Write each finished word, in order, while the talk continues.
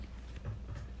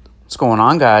What's going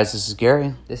on, guys? This is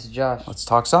Gary. This is Josh. Let's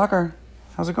talk soccer.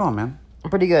 How's it going, man? I'm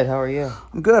pretty good. How are you?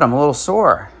 I'm good. I'm a little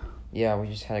sore. Yeah, we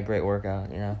just had a great workout,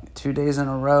 2 days in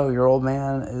a row. Your old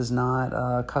man is not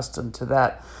accustomed to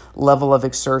that level of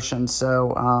exertion,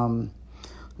 so I'm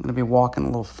going to be walking a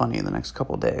little funny the next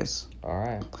couple of days. All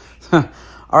right.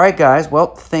 All right, guys.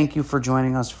 Well, thank you for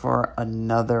joining us for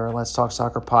another Let's Talk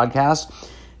Soccer podcast.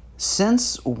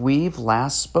 Since we've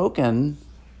last spoken,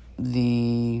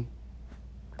 the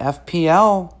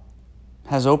FPL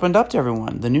has opened up to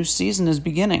everyone. The new season is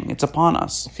beginning. It's upon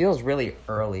us. It feels really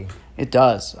early. It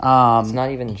does. It's not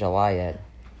even July yet.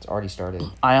 It's already started.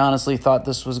 I honestly thought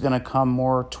this was going to come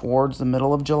more towards the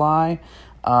middle of July.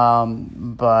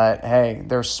 But hey,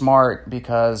 they're smart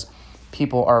because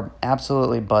people are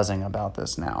absolutely buzzing about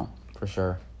this now. For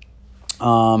sure.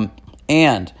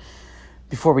 And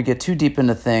before we get too deep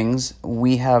into things,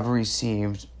 we have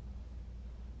received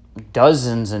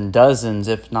dozens and dozens,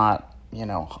 if not,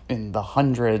 in the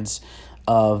hundreds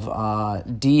of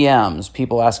DMs,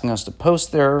 people asking us to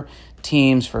post their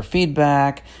teams for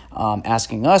feedback,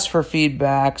 asking us for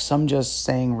feedback, some just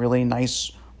saying really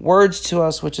nice words to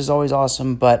us, which is always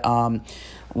awesome. But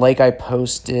like I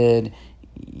posted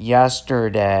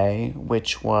yesterday,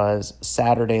 which was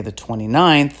Saturday the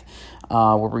 29th,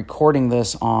 we're recording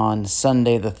this on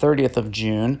Sunday the 30th of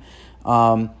June.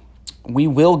 We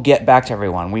will get back to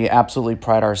everyone. We absolutely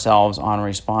pride ourselves on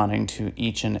responding to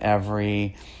each and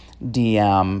every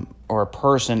DM or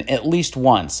person at least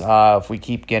once. If we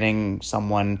keep getting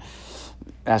someone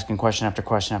asking question after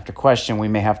question after question, we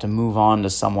may have to move on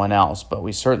to someone else, but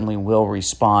we certainly will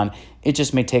respond. It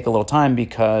just may take a little time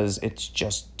because it's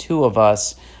just two of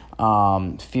us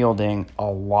fielding a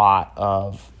lot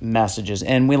of messages.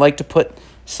 And we like to put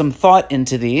some thought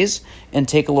into these and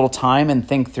take a little time and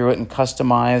think through it and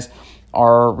customize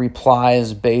our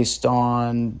replies based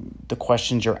on the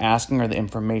questions you're asking or the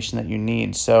information that you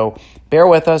need. So bear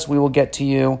with us. We will get to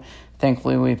you.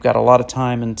 Thankfully, we've got a lot of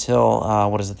time until,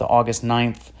 the August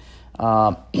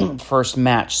 9th first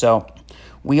match. So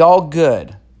we all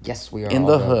good. Yes, we are in all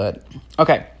the good. hood.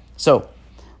 Okay, so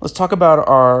let's talk about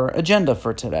our agenda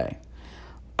for today.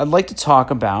 I'd like to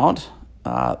talk about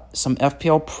some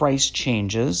FPL price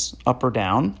changes, up or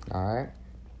down. All right.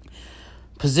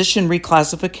 Position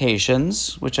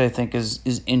reclassifications, which I think is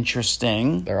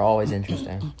interesting. They're always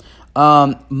interesting.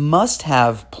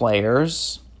 Must-have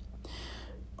players,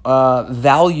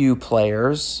 value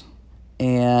players,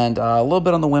 and a little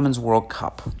bit on the Women's World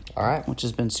Cup. All right. Which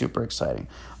has been super exciting.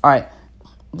 All right,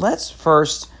 let's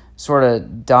first sort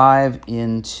of dive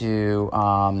into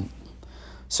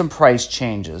some price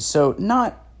changes. So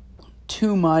not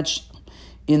too much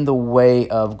in the way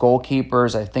of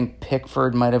goalkeepers. I think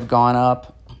Pickford might have gone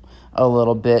up a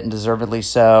little bit, and deservedly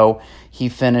so. He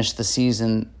finished the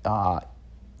season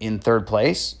in third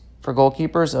place for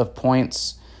goalkeepers of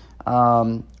points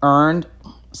earned.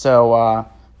 So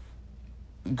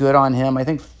good on him. I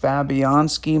think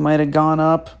Fabianski might have gone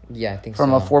up. Yeah, I think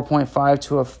from so. a 4.5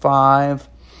 to a 5.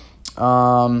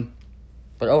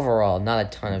 But overall, not a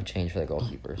ton of change for the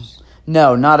goalkeepers.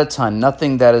 No, not a ton.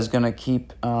 Nothing that is going to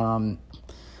keep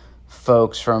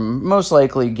folks from most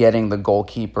likely getting the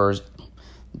goalkeepers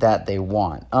that they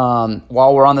want.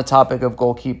 While we're on the topic of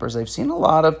goalkeepers, I've seen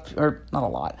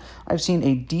I've seen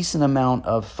a decent amount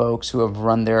of folks who have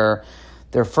run their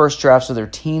first drafts of their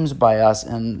teams by us,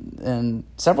 and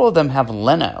several of them have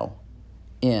Leno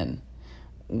in,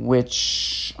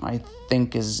 which I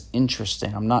think is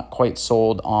interesting. I'm not quite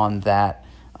sold on that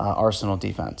Arsenal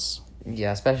defense.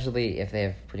 Yeah, especially if they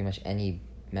have pretty much any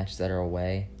matches that are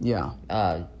away. Yeah.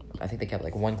 I think they kept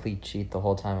one clean sheet the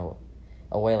whole time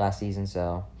away last season,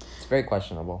 so it's very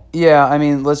questionable. Yeah, I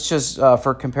mean, let's just,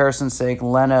 for comparison's sake,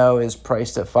 Leno is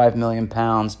priced at £5 million.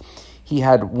 He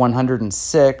had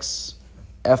 106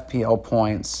 FPL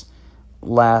points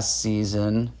last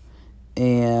season,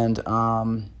 and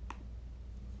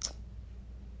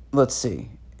let's see,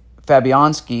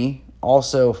 Fabianski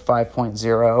also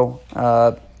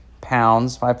 5.0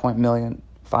 pounds,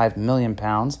 5 million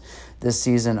pounds this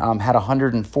season, had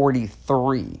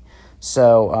 143.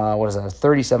 So what is that? A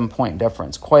 37-point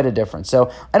difference, quite a difference.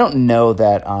 So I don't know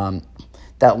that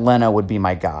that Leno would be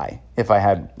my guy if I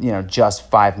had just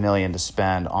 $5 million to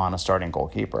spend on a starting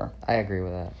goalkeeper. I agree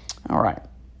with that. All right,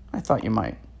 I thought you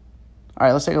might. All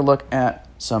right, let's take a look at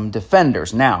some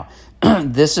defenders now.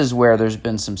 This is where there's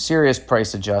been some serious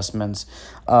price adjustments,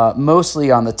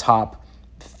 mostly on the top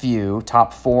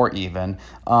four even.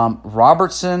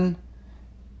 Robertson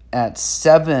at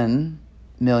 £7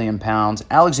 million.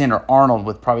 Alexander-Arnold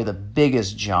with probably the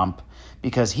biggest jump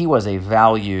because he was a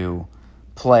value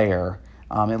player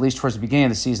at least towards the beginning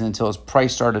of the season until his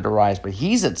price started to rise, but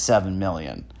he's at $7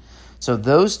 million. So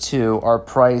those two are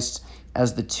priced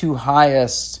as the two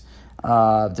highest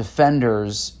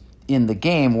defenders in the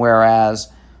game,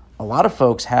 whereas a lot of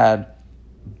folks had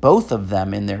both of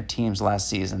them in their teams last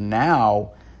season.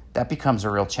 Now that becomes a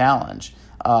real challenge.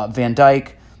 Van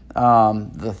Dijk,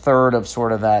 the third of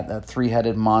sort of that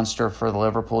three-headed monster for the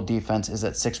Liverpool defense, is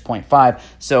at 6.5.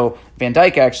 So Van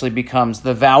Dijk actually becomes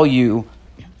the value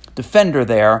defender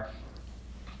there,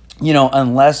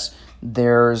 unless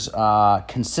there's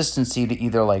consistency to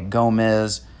either like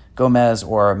Gomez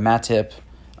or Matip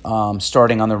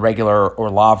starting on the regular, or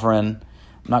Lovren.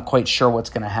 I'm not quite sure what's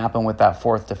going to happen with that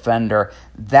fourth defender.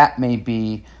 That may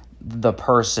be the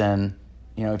person,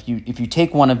 if you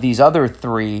take one of these other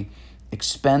three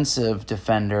expensive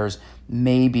defenders,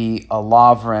 maybe a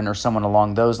Lovren or someone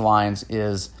along those lines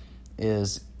is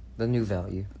the new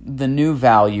value. The new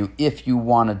value if you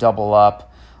want to double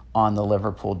up on the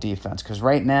Liverpool defense. Because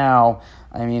right now,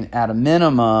 at a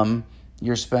minimum,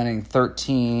 you're spending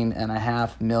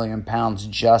 £13.5 million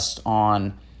just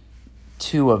on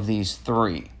two of these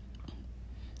three.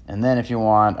 And then if you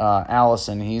want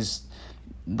Alisson, he's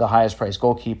the highest priced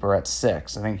goalkeeper at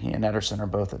 6. I think he and Ederson are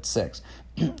both at 6.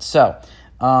 So,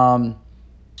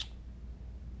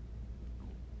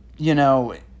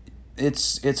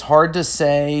 it's hard to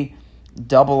say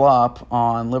double up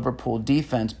on Liverpool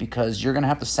defense because you're going to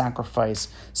have to sacrifice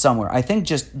somewhere. I think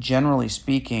just generally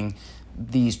speaking,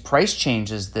 these price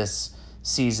changes this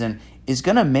season is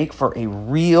going to make for a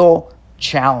real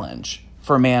challenge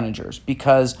for managers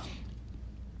because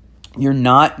you're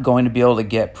not going to be able to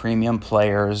get premium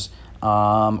players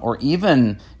or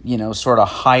even, sort of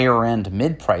higher end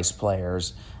mid-price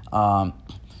players,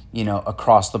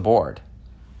 across the board.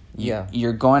 Yeah.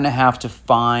 You're going to have to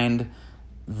find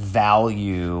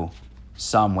value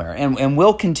somewhere. And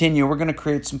we'll continue. We're going to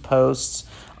create some posts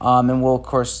and we'll, of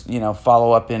course,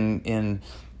 follow up in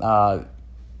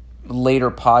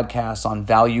later podcasts on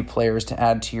value players to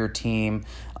add to your team.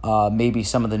 Maybe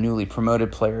some of the newly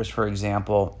promoted players, for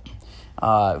example,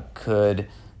 could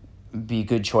be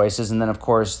good choices. And then, of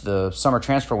course, the summer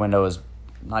transfer window is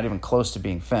not even close to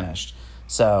being finished.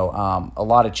 So a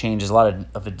lot of changes, a lot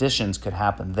of additions could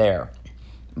happen there.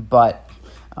 But,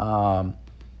 I've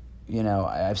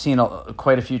seen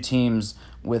quite a few teams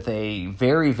with a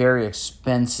very, very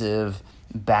expensive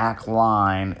back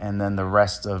line, and then the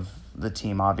rest of the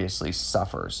team obviously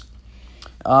suffers.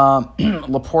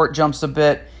 Laporte jumps a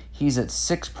bit. He's at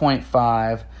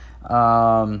 6.5.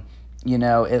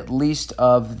 At least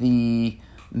of the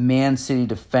Man City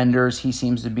defenders, he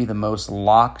seems to be the most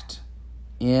locked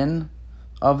in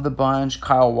of the bunch.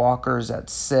 Kyle Walker's at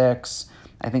 6.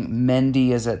 I think Mendy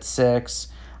is at 6.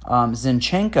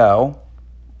 Zinchenko,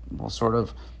 we'll sort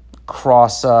of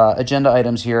cross agenda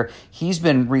items here. He's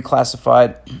been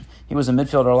reclassified. He was a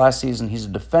midfielder last season. He's a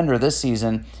defender this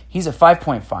season. He's at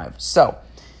 5.5. So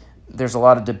there's a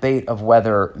lot of debate of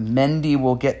whether Mendy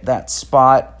will get that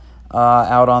spot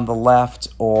out on the left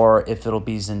or if it'll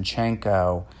be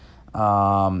Zinchenko.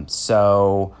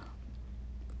 So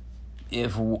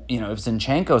if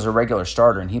Zinchenko's a regular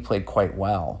starter and he played quite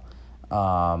well,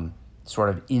 sort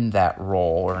of in that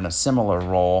role or in a similar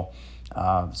role,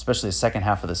 especially the second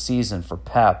half of the season for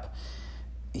Pep,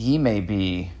 he may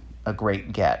be a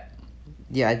great get.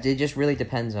 Yeah, it just really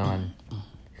depends on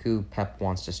who Pep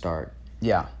wants to start.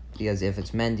 Yeah. Because if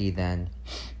it's Mendy, then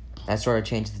that sort of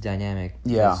changes the dynamic.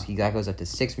 Yeah. That goes up to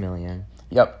 $6 million.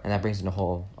 Yep. And that brings in a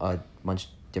whole bunch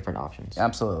of different options.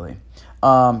 Absolutely.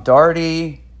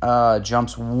 Doherty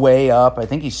jumps way up. I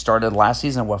think he started last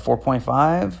season at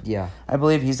 4.5? Yeah. I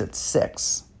believe he's at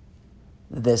 6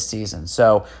 this season.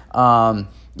 So,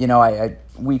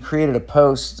 we created a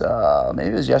post, maybe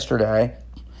it was yesterday,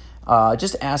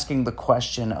 just asking the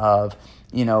question of,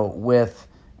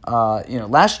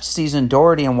 last season,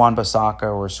 Doherty and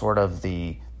Wan-Bissaka were sort of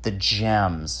the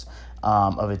gems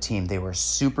of a team. They were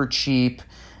super cheap,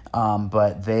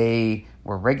 but they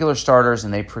were regular starters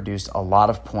and they produced a lot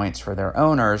of points for their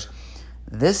owners.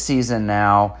 This season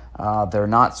now, they're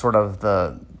not sort of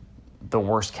the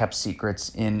worst kept secrets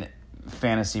in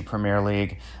Fantasy Premier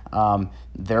League.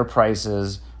 Their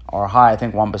prices are high. I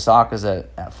think Wan-Bissaka's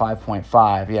at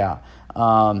 5.5, yeah.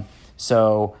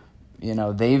 So,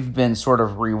 they've been sort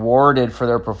of rewarded for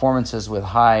their performances with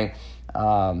high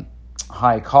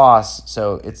costs.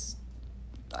 So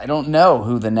I don't know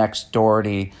who the next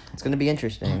Doherty. It's going to be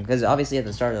interesting because obviously at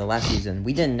the start of the last season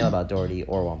we didn't know about Doherty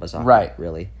or Wan-Bissaka. Right.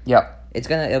 Really. Yep.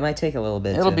 It might take a little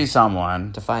bit. It'll be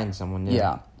someone to find someone new.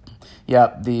 Yeah.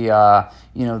 Yep. The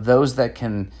those that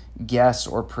can guess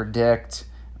or predict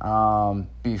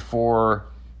before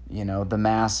the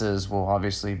masses will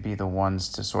obviously be the ones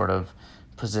to sort of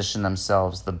position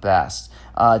themselves the best.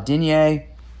 Digne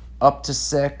up to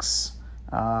 6.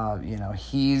 I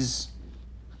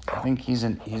think he's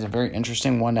a very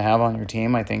interesting one to have on your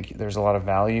team. I think there's a lot of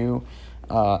value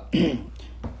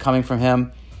coming from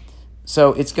him.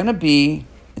 So it's gonna be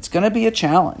a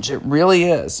challenge. It really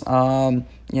is.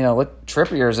 Look,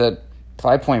 Trippier's at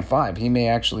 5.5. He may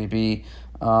actually be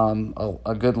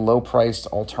a good low-priced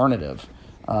alternative.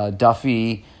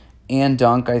 Duffy and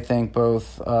Dunk, I think,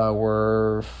 both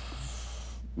were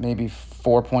maybe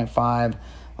 4.5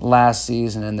 last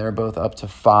season, and they're both up to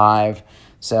 5.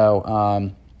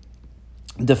 So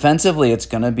defensively, it's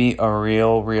going to be a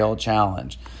real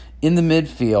challenge. In the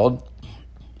midfield,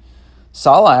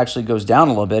 Salah actually goes down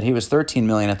a little bit. He was $13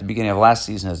 million at the beginning of last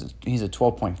season. He's at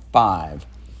 12.5.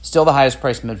 Still the highest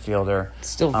priced midfielder.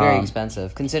 Still very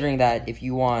expensive, considering that if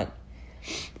you want,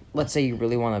 let's say you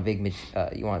really want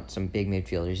you want some big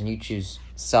midfielders, and you choose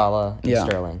Salah and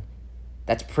Sterling,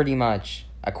 that's pretty much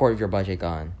a quarter of your budget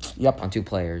gone. Yep. On 2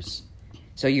 players.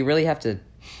 So you really have to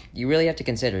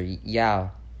consider. Yeah,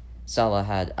 Salah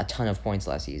had a ton of points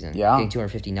last season, getting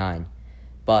 259,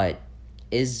 but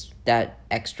is that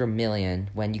extra million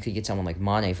when you could get someone like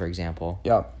Mane, for example?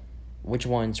 Yep. Which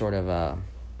one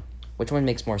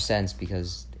makes more sense,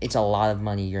 because it's a lot of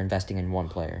money you're investing in one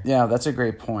player? Yeah, that's a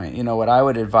great point. What I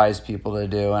would advise people to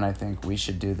do, and I think we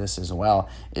should do this as well,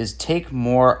 is take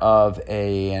more of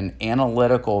an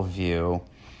analytical view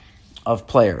of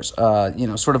players.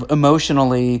 Sort of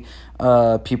emotionally,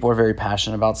 people are very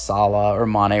passionate about Salah or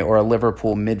Mane or a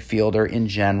Liverpool midfielder in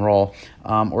general,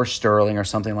 or Sterling or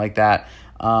something like that.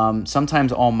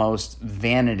 Sometimes almost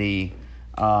vanity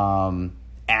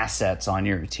assets on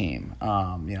your team.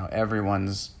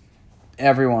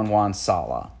 Everyone wants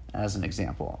Salah as an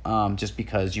example, just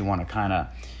because you want to kind of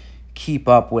keep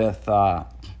up with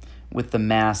the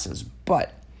masses.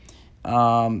 But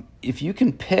if you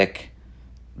can pick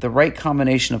the right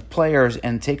combination of players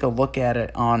and take a look at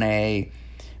it on a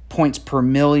points per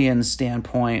million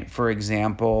standpoint, for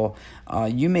example,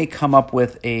 you may come up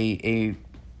with a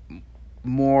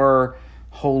more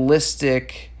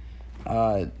holistic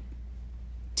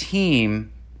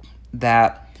team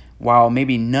that, while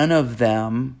maybe none of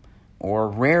them, or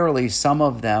rarely some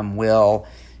of them, will,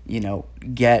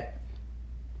 get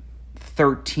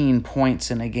 13 points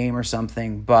in a game or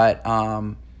something, but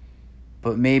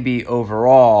maybe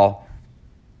overall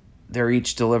they're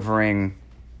each delivering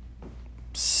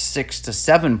 6 to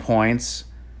 7 points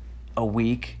a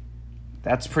week.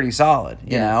 That's pretty solid,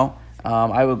 you know?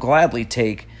 I would gladly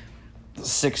take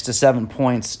 6 to 7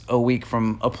 points a week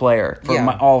from a player, for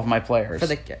all of my players.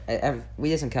 We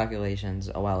did some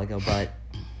calculations a while ago, but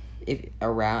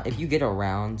if you get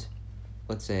around,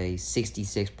 let's say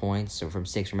 66 points, so from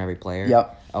 6 from every player,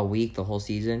 a week, the whole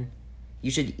season, you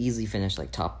should easily finish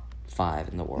like top 5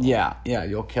 in the world. Yeah,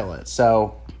 you'll kill it.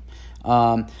 So,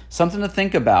 something to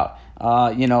think about.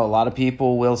 A lot of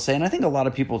people will say, and I think a lot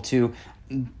of people too,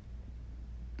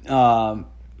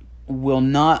 will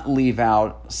not leave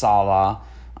out Salah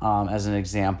as an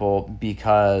example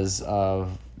because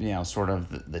of sort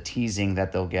of the teasing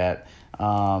that they'll get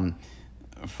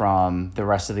from the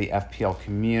rest of the FPL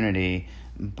community.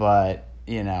 But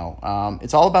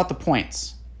it's all about the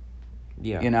points.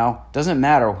 Yeah. Doesn't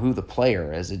matter who the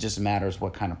player is. It just matters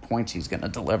what kind of points he's going to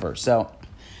deliver. So,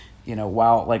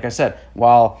 while, like I said,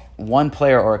 while one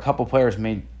player or a couple players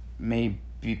may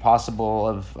be possible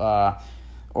of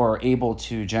or able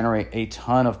to generate a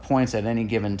ton of points at any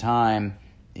given time,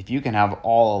 if you can have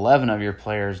all 11 of your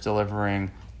players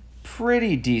delivering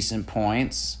pretty decent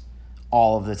points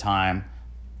all of the time,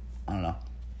 I don't know,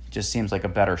 it just seems like a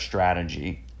better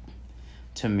strategy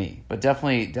to me. But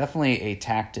definitely a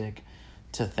tactic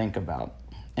to think about.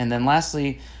 And then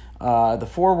lastly, the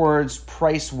forwards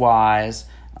price-wise,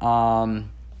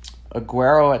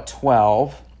 Aguero at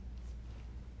 12,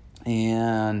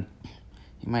 and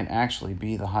he might actually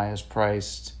be the highest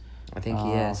priced I think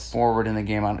he is forward in the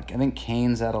game. I think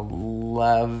Kane's at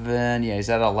 11. Yeah, he's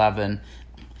at 11.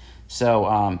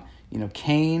 So,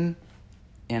 Kane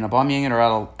and Aubameyang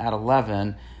are at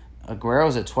 11.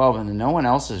 Aguero's at 12, and no one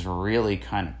else is really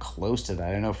kind of close to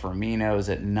that. I know Firmino's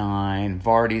at 9,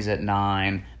 Vardy's at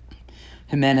 9.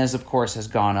 Jimenez, of course, has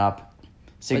gone up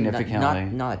significantly.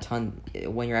 Not a ton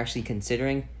when you're actually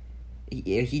considering.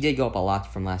 He did go up a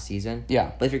lot from last season.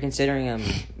 Yeah. But if you're considering him,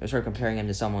 or sort of comparing him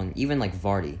to someone, even like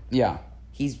Vardy. Yeah.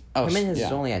 Jimenez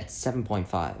is only at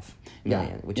 7.5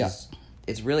 million, which is,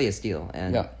 it's really a steal.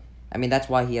 And I mean, that's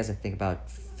why he has, I think, about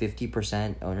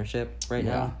 50% ownership right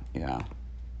now. Yeah.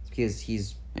 It's because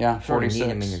he's 46. need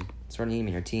him in your sort of name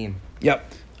in your team.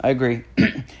 Yep, I agree.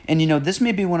 And, this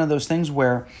may be one of those things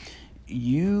where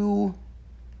you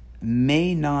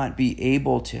may not be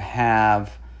able to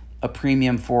have a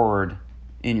premium forward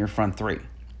in your front three.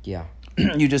 Yeah.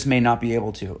 You just may not be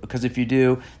able to, because if you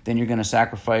do, then you're going to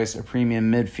sacrifice a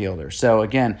premium midfielder. So,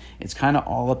 again, it's kind of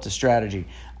all up to strategy.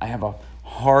 I have a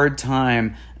hard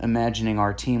time imagining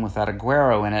our team without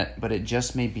Aguero in it, but it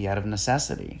just may be out of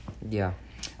necessity. Yeah.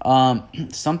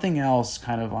 Something else,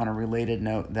 kind of on a related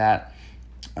note, that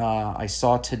I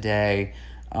saw today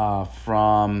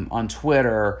on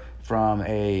Twitter from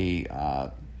an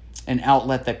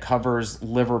outlet that covers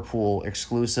Liverpool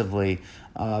exclusively.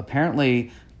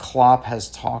 Apparently, Klopp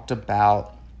has talked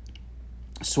about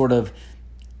sort of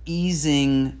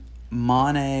easing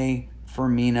Mane,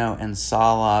 Firmino, and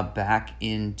Salah back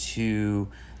into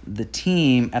the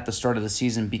team at the start of the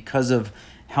season because of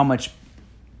how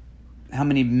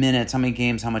many minutes, how many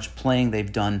games, how much playing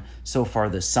they've done so far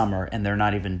this summer, and they're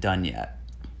not even done yet.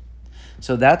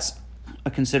 So that's a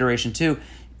consideration too.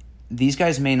 These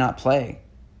guys may not play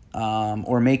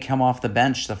or may come off the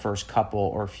bench the first couple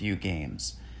or few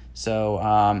games.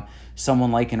 So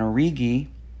someone like an Origi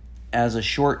as a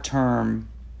short-term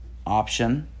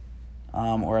option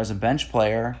or as a bench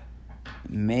player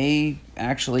may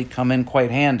actually come in quite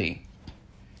handy.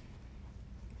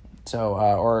 So,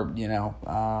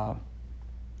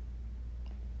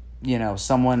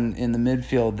 someone in the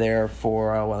midfield there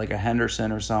for like a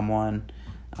Henderson or someone.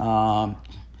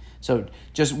 So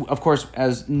just, of course,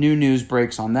 as new news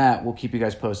breaks on that, we'll keep you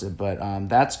guys posted. But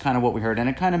that's kind of what we heard. And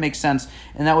it kind of makes sense.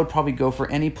 And that would probably go for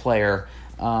any player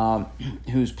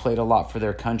who's played a lot for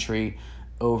their country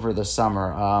over the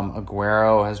summer.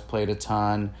 Aguero has played a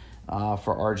ton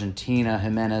for Argentina.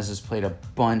 Jimenez has played a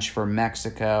bunch for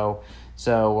Mexico.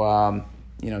 So,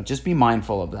 just be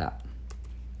mindful of that.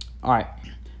 All right,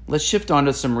 let's shift on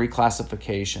to some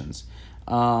reclassifications.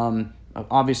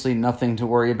 Obviously, nothing to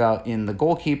worry about in the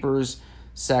goalkeepers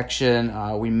section.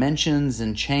 We mentioned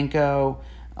Zinchenko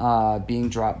being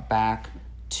dropped back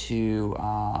to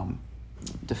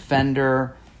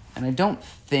defender, and I don't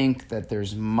think that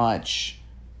there's much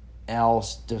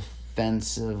else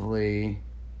defensively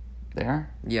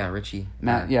there. Yeah, Richie.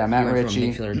 Matt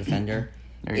Ritchie. From midfielder defender.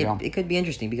 There you go. It could be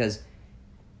interesting because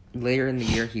later in the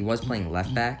year he was playing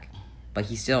left back, but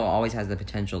he still always has the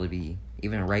potential to be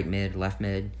even a right mid, left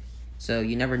mid. So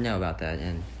you never know about that,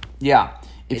 and yeah,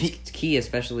 it's key,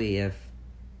 especially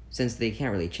since they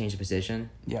can't really change the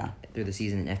position. Yeah. Through the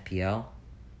season in FPL,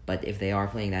 but if they are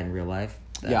playing that in real life,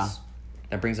 that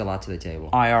brings a lot to the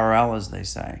table. IRL, as they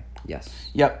say. Yes.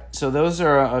 Yep. So those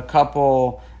are a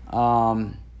couple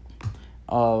of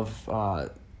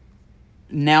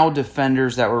now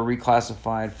defenders that were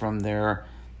reclassified from their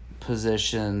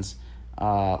positions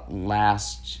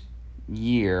last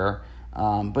year.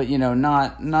 But,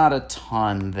 not a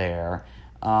ton there.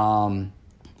 But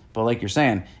like you're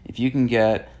saying, if you can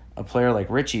get a player like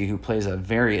Richie who plays a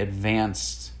very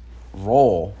advanced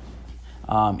role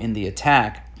in the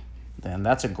attack, then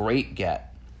that's a great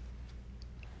get.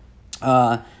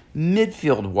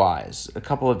 Midfield-wise, a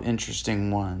couple of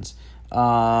interesting ones.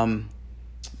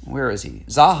 Where is he?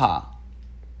 Zaha.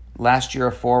 Last year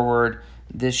a forward,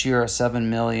 this year a £7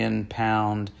 million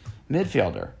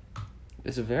midfielder.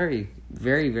 It's a very,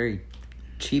 very, very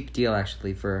cheap deal,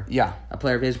 actually, for a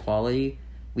player of his quality.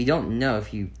 We don't know if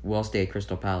he will stay at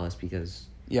Crystal Palace because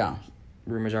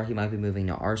rumors are he might be moving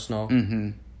to Arsenal.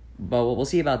 Mm-hmm. But we'll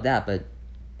see about that. But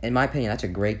in my opinion, that's a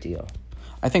great deal.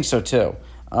 I think so, too.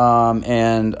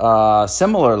 And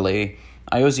similarly,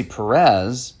 Ayoze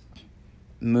Perez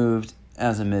moved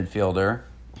as a midfielder,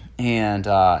 and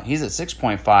he's at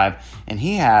 6.5, and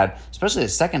he had, especially the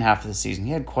second half of the season,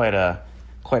 he had quite a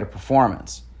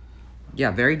performance.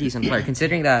 Yeah, very decent player,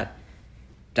 considering that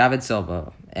David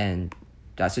Silva David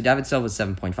Silva was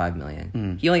 7.5 million.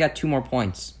 Mm. He only got 2 more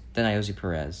points than Ayoze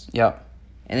Perez. Yep.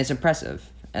 And it's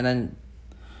impressive. And then,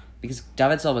 because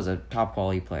David Silva is a top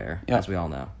quality player, as we all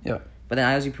know. Yep. But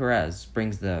then Ayoze Perez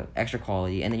brings the extra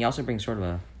quality, and then he also brings sort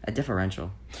of a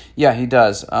differential. Yeah, he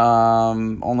does.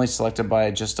 Only selected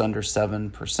by just under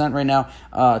 7% right now.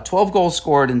 12 goals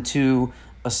scored and 2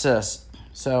 assists.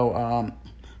 So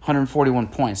 141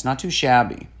 points. Not too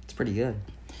shabby. It's pretty good.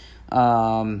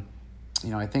 I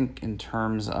think in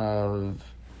terms of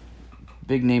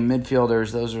big name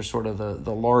midfielders, those are sort of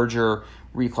the larger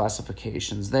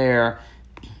reclassifications there.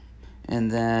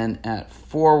 And then at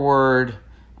forward,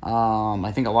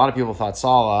 I think a lot of people thought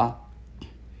Salah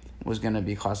was going to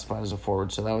be classified as a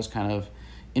forward, so that was kind of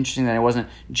interesting that it wasn't.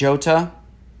 Jota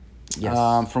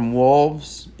from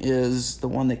Wolves is the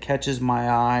one that catches my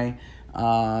eye.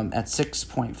 at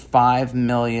 $6.5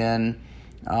 million.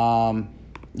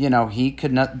 He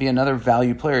could not be another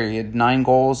value player. He had 9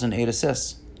 goals and 8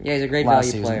 assists. Yeah, he's a great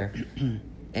value player.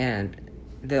 And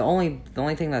the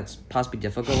only thing that's possibly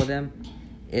difficult with him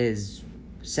is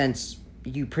since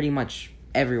you pretty much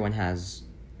everyone has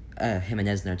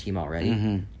Jimenez in their team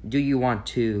already. Do you want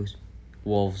 2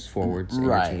 Wolves forwards in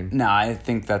your team? No, I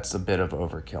think that's a bit of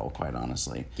overkill, quite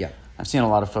honestly. Yeah. I've seen a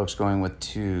lot of folks going with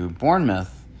 2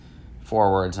 Bournemouth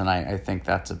forwards, and I think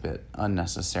that's a bit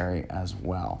unnecessary as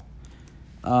well.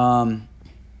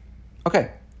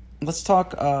 Okay, let's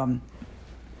talk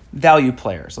value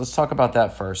players. Let's talk about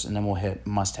that first, and then we'll hit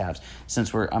must-haves.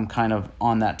 Since I'm kind of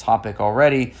on that topic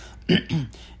already,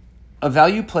 a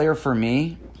value player for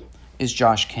me is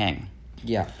Josh King.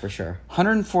 Yeah, for sure.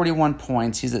 141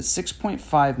 points. He's at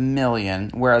 $6.5 million,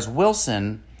 whereas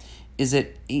Wilson is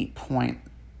at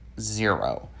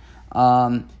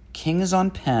 8.0. King is on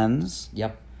pens.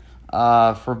 Yep.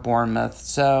 For Bournemouth.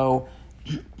 So,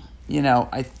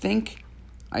 I think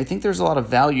there's a lot of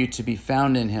value to be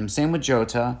found in him. Same with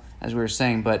Jota, as we were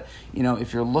saying. But,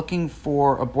 if you're looking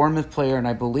for a Bournemouth player, and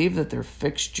I believe that their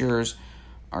fixtures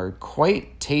are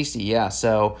quite tasty. Yeah,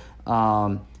 so,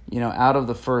 out of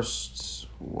the first,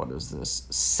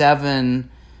 7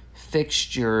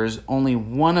 fixtures, only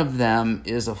one of them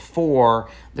is a 4.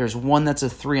 There's one that's a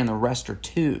 3, and the rest are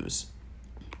 2s.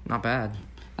 Not bad.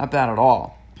 Not bad at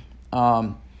all.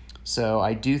 So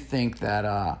I do think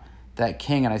that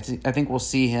King, and I think we'll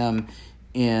see him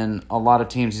in a lot of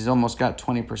teams. He's almost got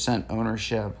 20%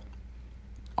 ownership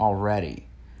already.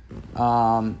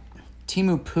 Timu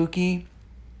Pukki,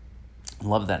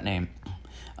 love that name,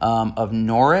 of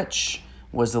Norwich,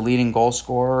 was the leading goal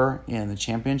scorer in the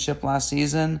Championship last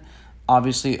season.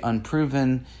 Obviously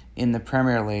unproven in the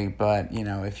Premier League, but,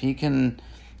 if he can,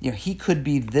 he could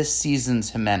be this season's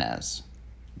Jimenez.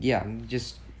 Yeah,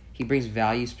 he brings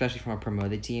value, especially from a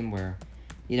promoted team where,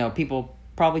 people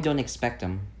probably don't expect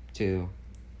him to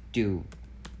do,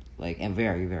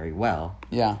 very, very well.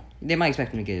 Yeah. They might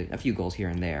expect him to get a few goals here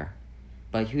and there.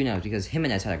 But who knows, because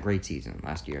Jimenez had a great season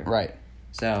last year. Right.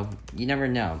 So, you never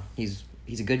know. He's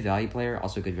a good value player,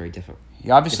 also a good, very he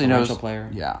obviously knows player.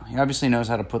 Yeah, he obviously knows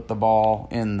how to put the ball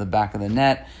in the back of the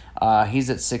net.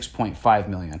 He's at $6.5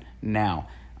 million now.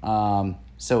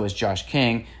 So is Josh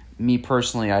King. Me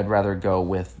personally, I'd rather go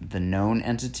with the known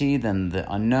entity than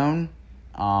the unknown.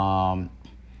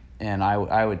 And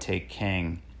I would take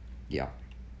King. Yeah.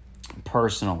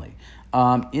 Personally.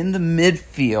 In the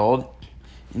midfield,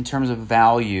 in terms of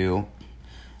value,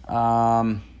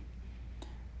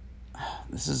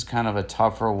 this is kind of a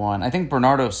tougher one. I think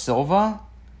Bernardo Silva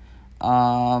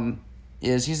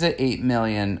he's at $8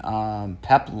 million.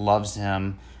 Pep loves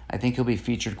him. I think he'll be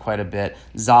featured quite a bit.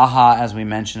 Zaha, as we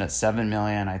mentioned, at $7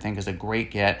 million, I think is a great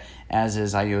get, as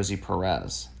is Ayoze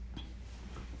Perez.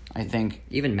 I think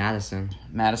even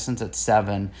Madison's at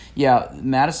 7. Yeah,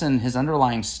 Madison, his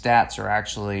underlying stats are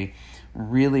actually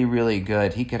really, really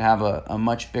good. He could have a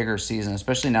much bigger season,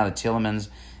 especially now that Tielemans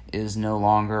is no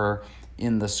longer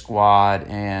in the squad,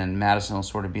 and Madison will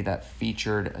sort of be that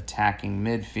featured attacking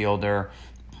midfielder.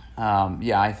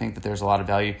 I think that there's a lot of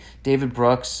value. David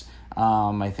Brooks,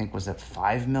 I think, was at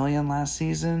 $5 million last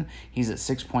season. He's at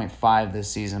 6.5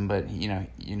 this season, but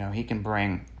he can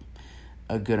bring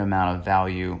a good amount of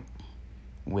value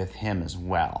with him as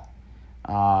well.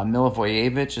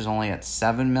 Milivojevic is only at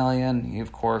 $7 million. He,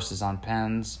 of course, is on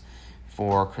pens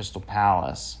for Crystal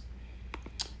Palace.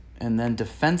 And then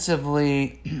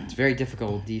defensively, it's very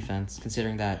difficult with defense,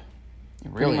 considering that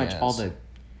really pretty much is.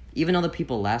 Even all the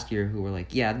people last year who were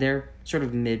they're sort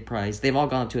of mid-price, they've all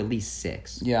gone up to at least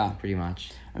 6. Yeah. Pretty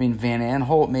much. I mean, Van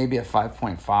Aanholt maybe at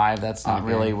 5.5. That's not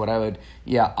really what I would...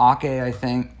 Yeah, Ake, I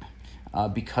think,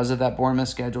 because of that Bournemouth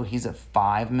schedule, he's at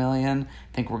 $5 million.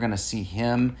 I think we're going to see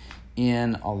him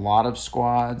in a lot of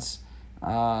squads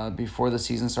before the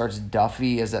season starts.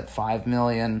 Duffy is at $5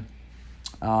 million.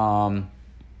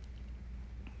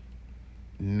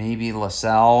 Maybe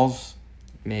Lascelles.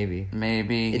 Maybe.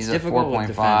 He's at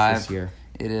 4.5 this year.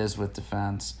 It is with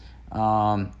defense.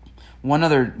 One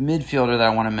other midfielder that I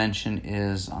want to mention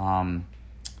is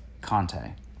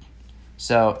Conte.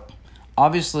 So,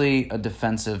 obviously a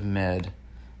defensive mid,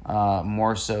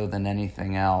 more so than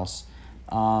anything else.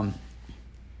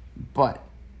 But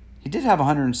he did have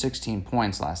 116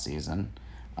 points last season.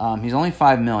 He's only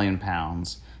 £5 million.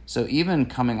 So even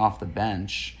coming off the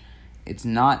bench, it's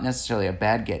not necessarily a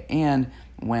bad get. And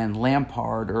when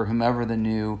Lampard or whomever the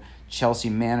new Chelsea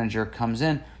manager comes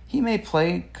in, he may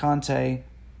play Conte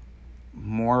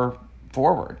more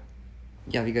forward.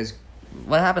 Yeah, because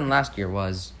what happened last year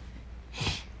was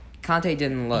Conte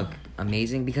didn't look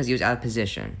amazing because he was out of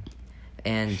position.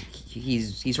 And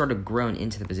he's sort of grown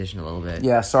into the position a little bit.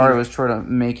 Yeah, Sarri was sort of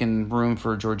making room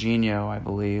for Jorginho, I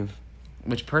believe.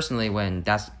 Which personally,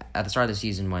 that's at the start of the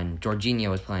season when Jorginho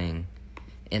was playing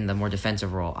in the more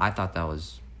defensive role, I thought that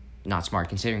was not smart,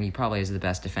 considering he probably is the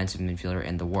best defensive midfielder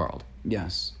in the world.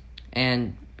 Yes.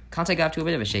 And Conte got to a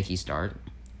bit of a shaky start,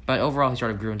 but overall he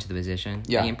sort of grew into the position.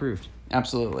 Yeah. And he improved.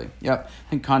 Absolutely. Yep. I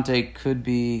think Conte could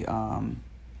be a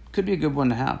good one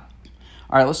to have.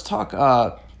 All right, let's talk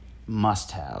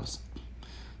must-haves.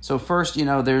 So first,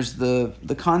 there's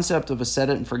the concept of a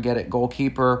set-it-and-forget-it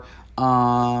goalkeeper.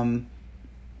 I'm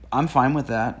fine with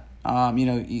that.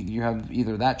 You have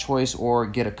either that choice or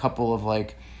get a couple of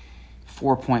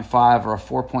 4.5 or a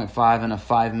 4.5 and a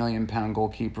 $5 million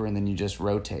goalkeeper, and then you just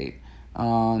rotate.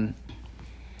 I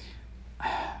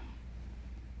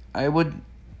would.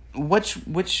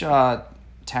 Which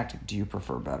tactic do you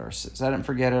prefer better? Set it and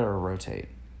forget it or rotate?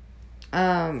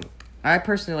 I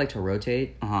personally like to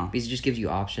rotate because it just gives you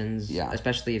options. Yeah.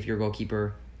 Especially if your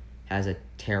goalkeeper has a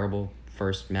terrible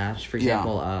first match. For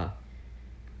example,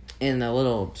 in the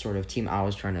little sort of team I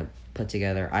was trying to put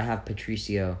together, I have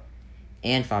Patricio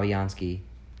and Fabianski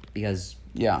because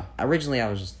originally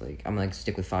I was just I'm going to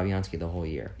stick with Fabianski the whole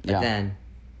year. But then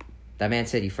that Man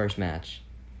City first match,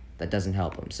 that doesn't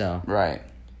help him. So right.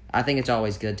 I think it's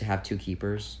always good to have two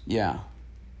keepers. Yeah.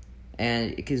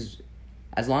 And because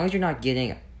as long as you're not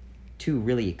getting two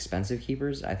really expensive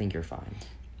keepers, I think you're fine.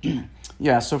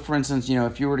 Yeah, so for instance,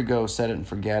 if you were to go set it and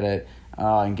forget it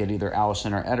and get either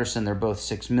Alisson or Ederson, they're both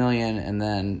 $6 million, and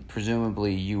then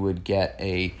presumably you would get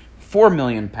a £4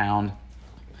 million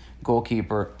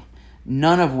goalkeeper,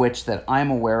 none of which that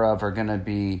I'm aware of are going to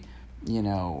be,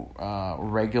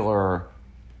 regular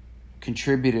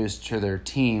contributors to their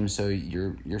team. So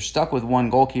you're stuck with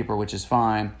one goalkeeper, which is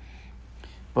fine.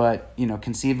 But,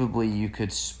 conceivably you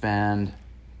could spend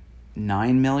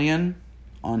 $9 million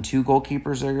on two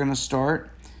goalkeepers that are going to start.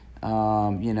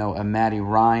 A Matty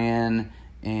Ryan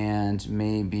and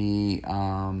maybe,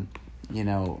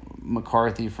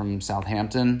 McCarthy from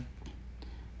Southampton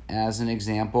as an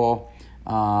example.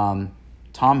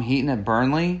 Tom Heaton at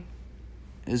Burnley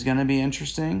is going to be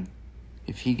interesting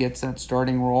if he gets that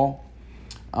starting role.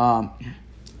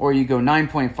 Or you go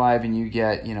 9.5 and you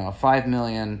get, a $5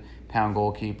 million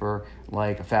goalkeeper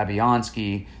like a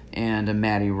Fabianski and a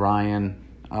Matty Ryan,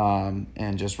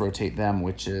 and just rotate them,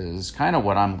 which is kind of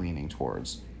what I'm leaning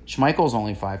towards. Schmeichel's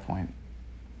only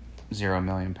 $5.0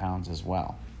 million as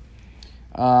well.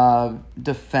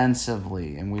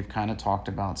 Defensively, and we've kind of talked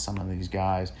about some of these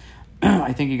guys,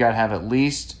 I think you got to have at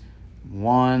least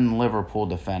one Liverpool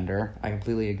defender. I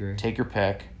completely agree. Take your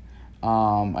pick.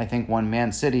 I think one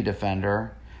Man City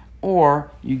defender,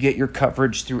 or you get your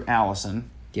coverage through Alisson.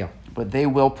 Yeah. But they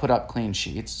will put up clean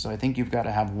sheets, so I think you've got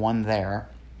to have one there.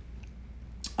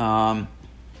 Then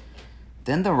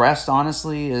the rest,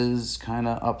 honestly, is kind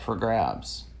of up for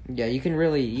grabs. Yeah, you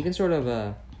can sort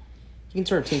of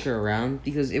tinker around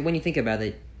because when you think about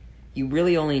it, you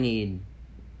really only need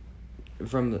you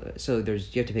have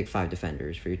to pick 5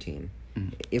 defenders for your team. Mm-hmm.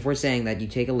 If we're saying that you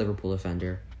take a Liverpool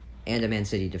defender and a Man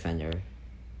City defender,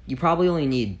 you probably only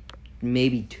need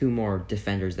maybe 2 more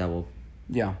defenders that will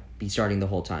be starting the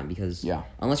whole time because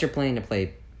unless you're planning to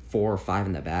play 4 or 5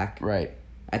 in the back, right?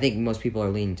 I think most people are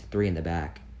leaning to 3 in the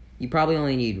back. You probably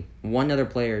only need one other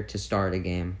player to start a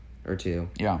game or 2.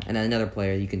 Yeah. And then another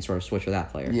player, you can sort of switch with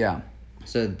that player. Yeah.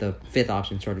 So the 5th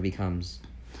option sort of becomes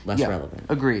less relevant.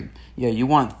 Agreed. Yeah, you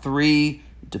want 3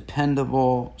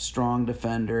 dependable, strong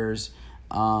defenders,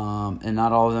 and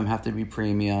not all of them have to be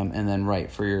premium. And then,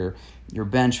 for your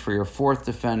bench, for your 4th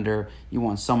defender, you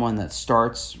want someone that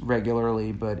starts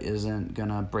regularly but isn't going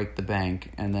to break the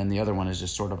bank. And then the other one is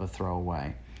just sort of a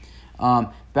throwaway.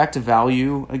 Back to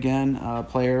value again,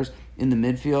 players. In the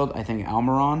midfield, I think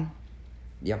Almiron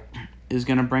is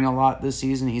going to bring a lot this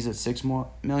season. He's at £6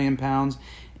 million.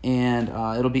 And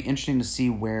it'll be interesting to see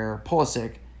where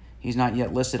Pulisic, he's not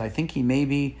yet listed. I think he may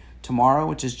be tomorrow,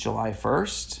 which is July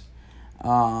 1st.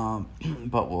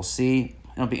 But we'll see.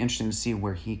 It'll be interesting to see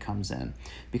where he comes in.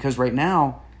 Because right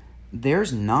now,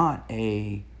 there's not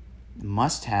a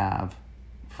must-have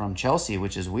from Chelsea,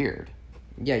 which is weird.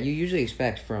 Yeah, you usually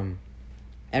expect from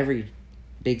every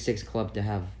Big Six club to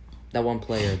have that one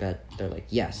player that they're like,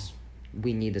 yes,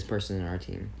 we need this person in our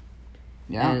team.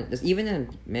 Yeah. And even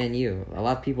in Man U, a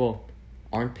lot of people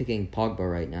aren't picking Pogba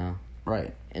right now.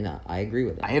 Right. And I agree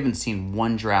with that. I haven't seen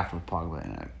one draft with Pogba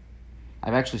in it.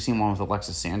 I've actually seen one with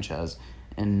Alexis Sanchez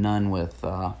and none with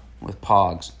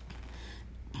Pogs.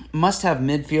 Must have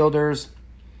midfielders.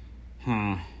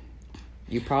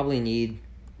 You probably need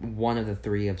one of the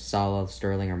three of Salah,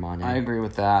 Sterling, or Mane. I agree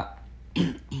with that.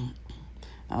 And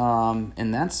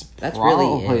that's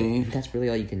really it. That's really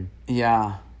all you can.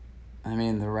 Yeah, I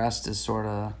mean the rest is sort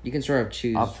of. You can sort of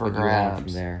choose up for what you want grabs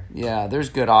from there. Yeah, there's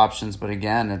good options, but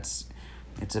again, it's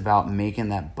about making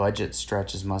that budget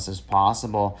stretch as much as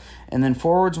possible. And then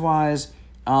forwards wise,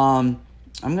 I'm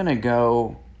gonna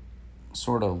go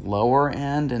sort of lower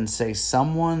end and say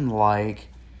someone like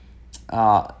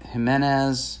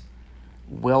Jimenez,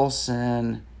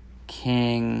 Wilson,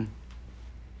 King,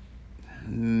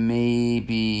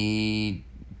 maybe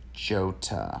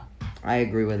Jota. I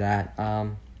agree with that.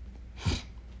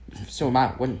 So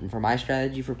for my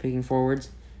strategy for picking forwards,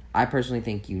 I personally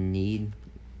think you need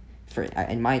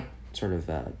in my sort of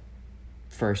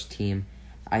first team,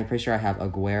 I'm pretty sure I have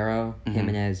Aguero,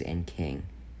 Jimenez, and King.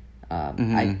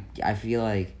 I feel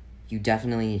like you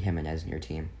definitely need Jimenez in your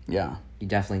team. Yeah. You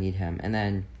definitely need him. And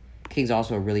then King's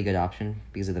also a really good option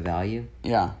because of the value.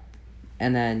 Yeah.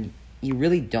 And then you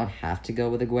really don't have to go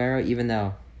with Aguero, even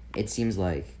though it seems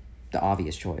like the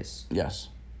obvious choice. Yes.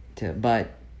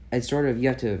 But it's sort of, you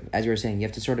have to, as you were saying, you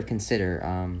have to sort of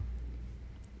consider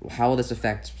how will this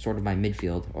affect sort of my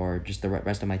midfield or just the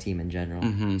rest of my team in general,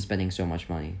 spending so much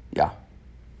money. Yeah.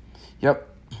 Yep.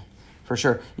 For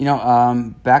sure.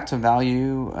 Back to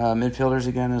value midfielders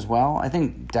again as well. I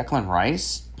think Declan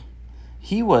Rice,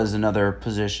 he was another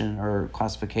position or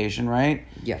classification, right?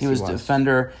 Yes, he was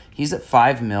defender. He's at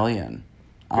 $5 million.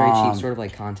 Very cheap, sort of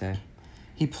like Conte.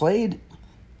 He played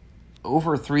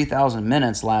over 3,000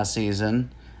 minutes last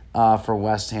season for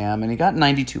West Ham, and he got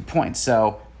 92 points.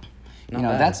 So,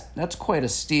 that's quite a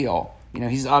steal.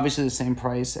 He's obviously the same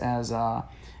price as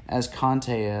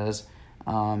Conte is,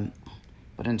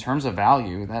 but in terms of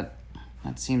value, that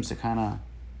seems to kind of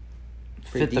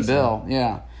fit the bill.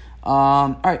 Yeah.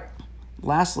 All right.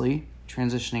 Lastly,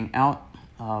 transitioning out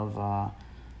of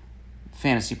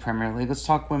Fantasy Premier League, let's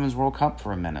talk Women's World Cup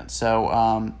for a minute.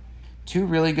 So, 2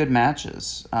 really good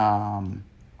matches, or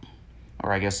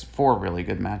I guess 4 really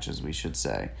good matches, we should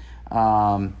say.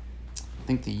 I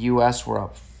think the U.S. were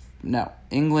up.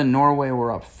 England, Norway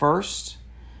were up first.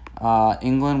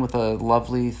 England with a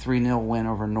lovely 3-0 win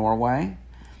over Norway.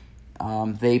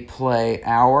 They play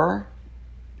our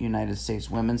United States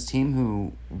women's team,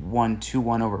 who won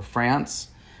 2-1 over France.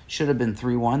 Should have been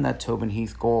 3-1. That Tobin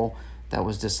Heath goal that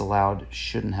was disallowed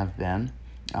shouldn't have been.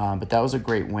 But that was a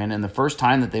great win, and the first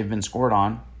time that they've been scored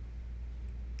on.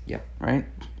 Yep. Right?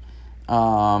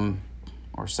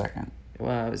 Or second.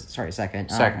 Well,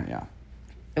 second. Second, yeah.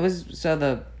 It was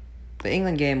the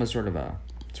England game was sort of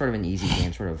an easy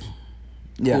game, sort of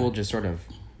cool, just sort of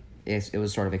it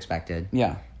was sort of expected.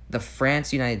 Yeah. The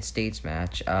France-United States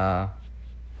match,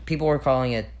 people were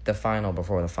calling it the final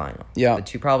before the final. Yeah.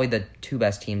 Probably the 2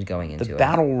 best teams going into it. The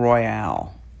Battle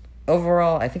Royale.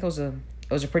 Overall, I think it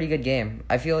was a pretty good game.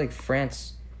 I feel like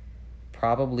France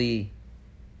probably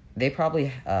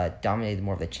dominated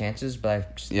more of the chances,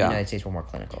 but the United States were more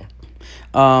clinical.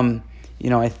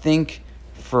 I think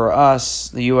for us,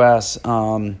 the U.S.,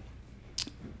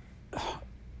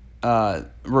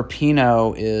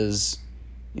 Rapinoe is,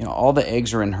 all the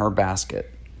eggs are in her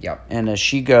basket. Yep. And as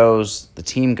she goes, the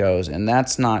team goes, and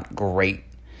that's not great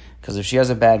because if she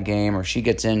has a bad game or she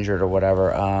gets injured or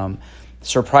whatever,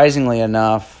 surprisingly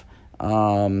enough,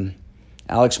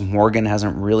 Alex Morgan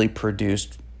hasn't really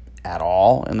produced at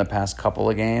all in the past couple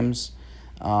of games,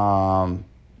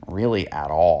 really at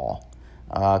all.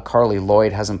 Carly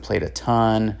Lloyd hasn't played a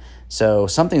ton, so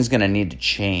something's going to need to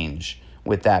change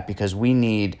with that because we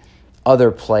need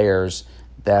other players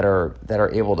that are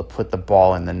able to put the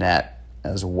ball in the net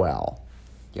as well.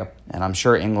 Yep. And I'm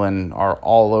sure England are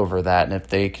all over that, and if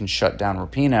they can shut down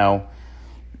Rapinoe,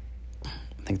 I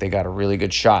think they got a really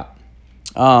good shot.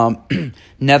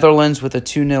 Netherlands with a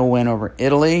 2-0 win over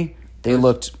Italy. They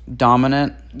looked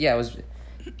dominant. Yeah, it was.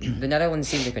 The Netherlands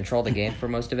seemed to control the game for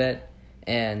most of it,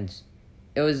 and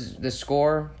it was the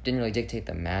score didn't really dictate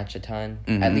the match a ton.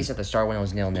 At least at the start when it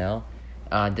was 0-0.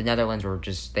 The Netherlands were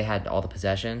they had all the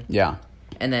possession. Yeah.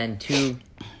 And then 2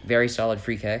 very solid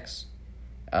free kicks,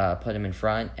 put them in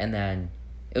front, and then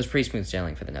it was pretty smooth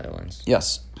sailing for the Netherlands.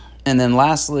 Yes. And then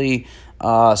lastly,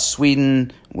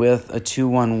 Sweden with a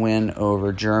 2-1 win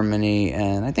over Germany,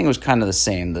 and I think it was kind of the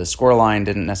same. The scoreline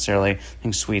didn't necessarily. I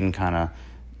think Sweden kind of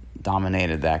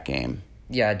dominated that game.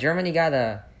 Yeah, Germany got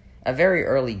a very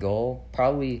early goal.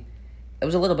 Probably it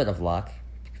was a little bit of luck,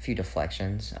 a few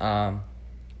deflections.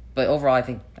 But overall, I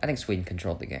think Sweden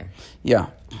controlled the game. Yeah.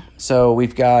 So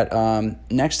we've got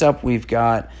next up we've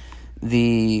got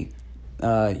the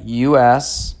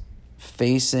U.S.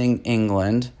 facing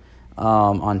England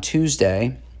on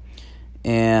Tuesday.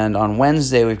 And on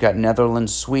Wednesday, we've got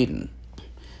Netherlands-Sweden.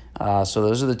 So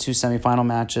those are the 2 semifinal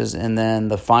matches. And then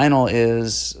the final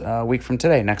is a week from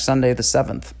today, next Sunday, the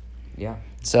 7th. Yeah.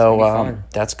 So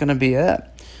that's going to be it.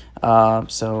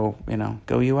 So,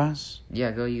 go U.S.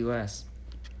 Yeah, go U.S.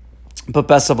 But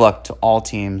best of luck to all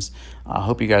teams. I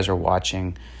hope you guys are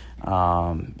watching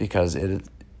because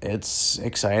it's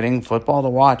exciting football to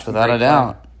watch, without a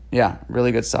doubt. Yeah,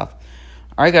 really good stuff.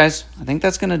 All right, guys, I think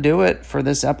that's going to do it for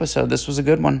this episode. This was a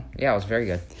good one. Yeah, it was very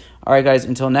good. All right, guys,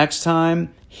 until next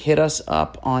time, hit us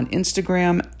up on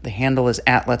Instagram. The handle is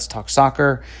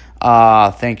 @Let'sTalkSoccer.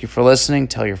 Thank you for listening.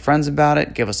 Tell your friends about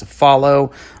it. Give us a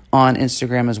follow on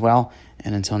Instagram as well.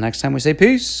 And until next time, we say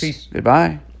peace. Peace.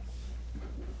 Goodbye.